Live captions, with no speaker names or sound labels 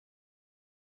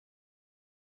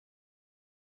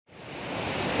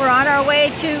We're on our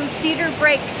way to Cedar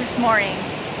Breaks this morning.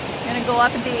 Gonna go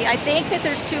up and see. I think that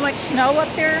there's too much snow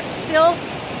up there still,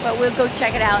 but we'll go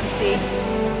check it out and see.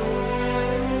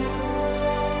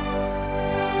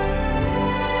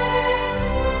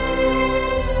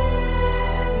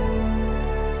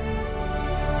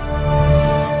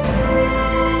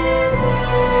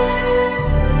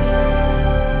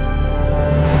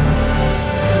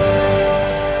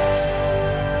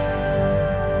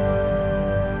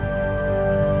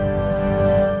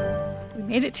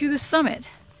 Made it to the summit,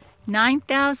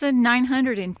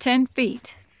 9,910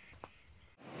 feet.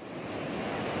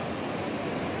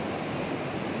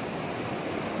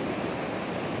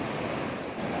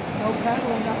 No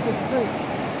paddling up this creek.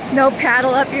 No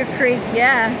paddle up your creek,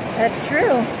 yeah, that's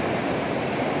true.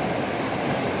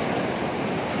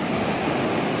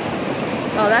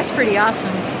 Oh, that's pretty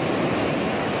awesome.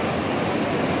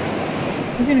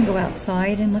 We're gonna go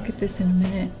outside and look at this in a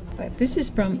minute. But this is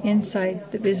from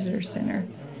inside the visitor center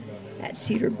at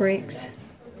Cedar Breaks.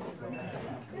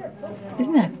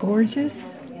 Isn't that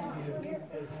gorgeous?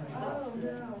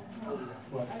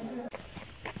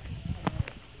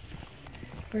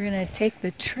 We're gonna take the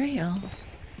trail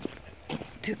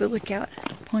to the lookout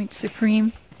point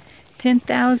supreme,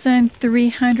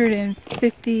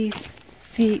 10,350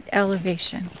 feet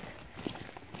elevation.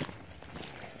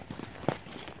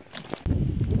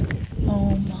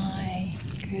 Oh my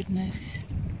goodness.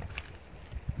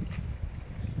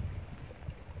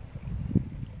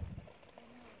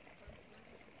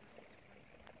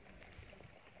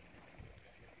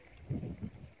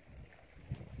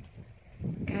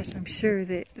 Gosh, I'm sure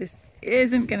that this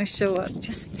isn't going to show up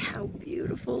just how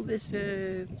beautiful this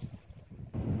is.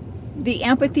 The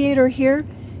amphitheater here,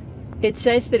 it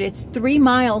says that it's 3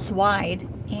 miles wide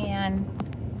and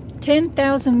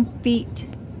 10,000 feet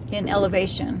in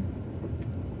elevation.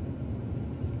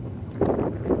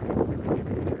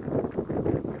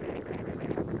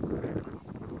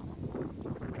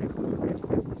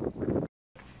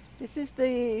 This is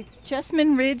the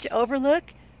Chessman Ridge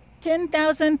Overlook,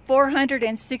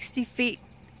 10,460 feet.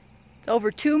 It's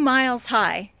over 2 miles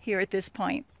high here at this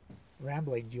point.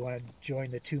 Rambling, do you want to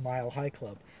join the 2 Mile High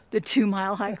Club? The 2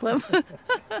 Mile High Club.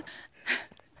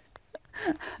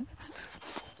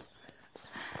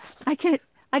 I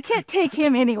can't take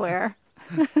him anywhere.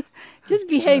 Just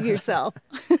behave yourself.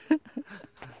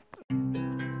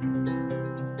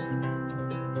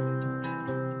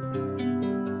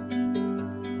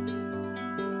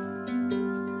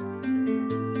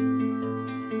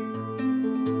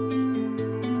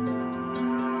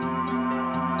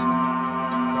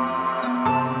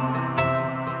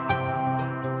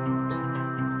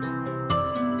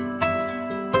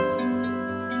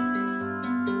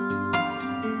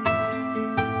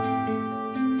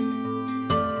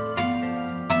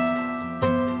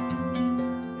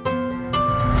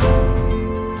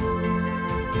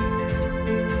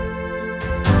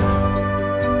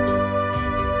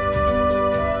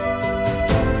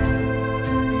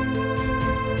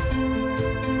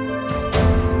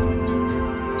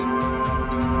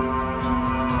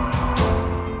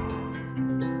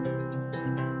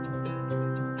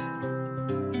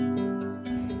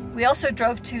 We also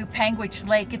drove to Panguitch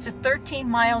Lake. It's a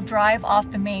 13-mile drive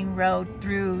off the main road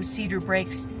through Cedar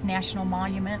Breaks National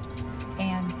Monument,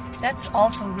 and that's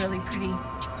also really pretty.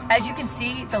 As you can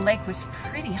see, the lake was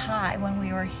pretty high when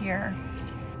we were here.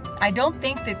 I don't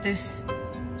think that this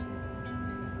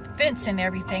fence and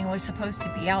everything was supposed to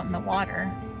be out in the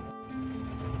water.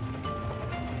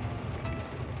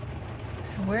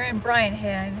 So we're in Bryant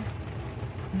Head,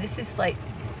 and this is like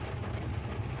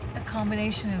a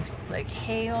combination of like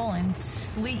hail and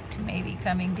sleet maybe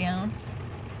coming down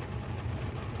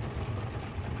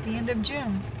at the end of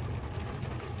June.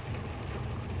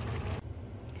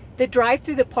 The drive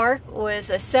through the park was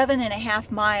a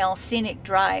 7.5-mile scenic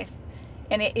drive,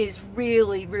 and it is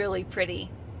really, really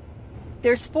pretty.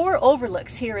 There's 4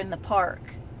 overlooks here in the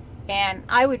park, and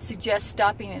I would suggest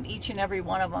stopping at each and every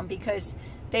one of them because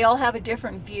they all have a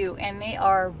different view and they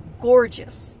are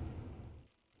gorgeous.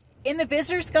 In the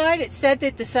visitor's guide, it said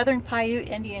that the Southern Paiute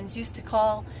Indians used to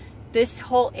call this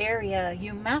whole area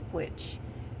Umapwich,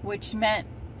 which meant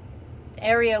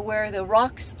area where the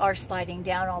rocks are sliding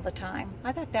down all the time.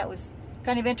 I thought that was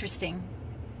kind of interesting.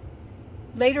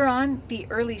 Later on, the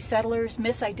early settlers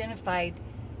misidentified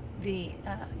the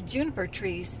juniper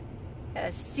trees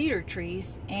as cedar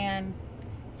trees, and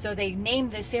so they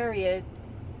named this area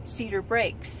Cedar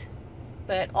Breaks,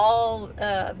 but all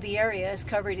of the area is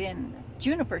covered in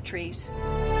juniper trees.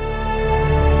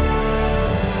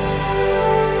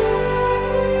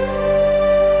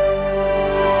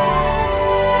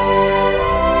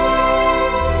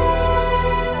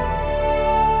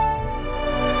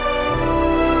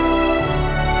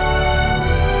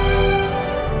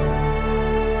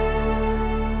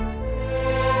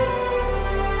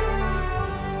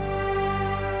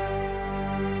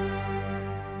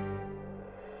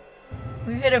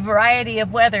 We've had a variety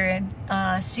of weather in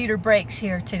Cedar Breaks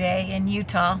here today in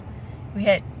Utah. We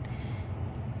had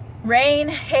rain,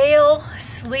 hail,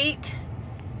 sleet,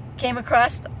 came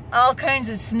across all kinds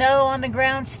of snow on the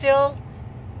ground still,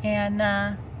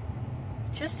 and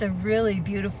just a really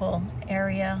beautiful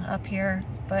area up here.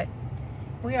 But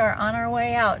we are on our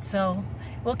way out, so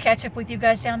we'll catch up with you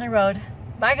guys down the road.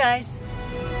 Bye, guys.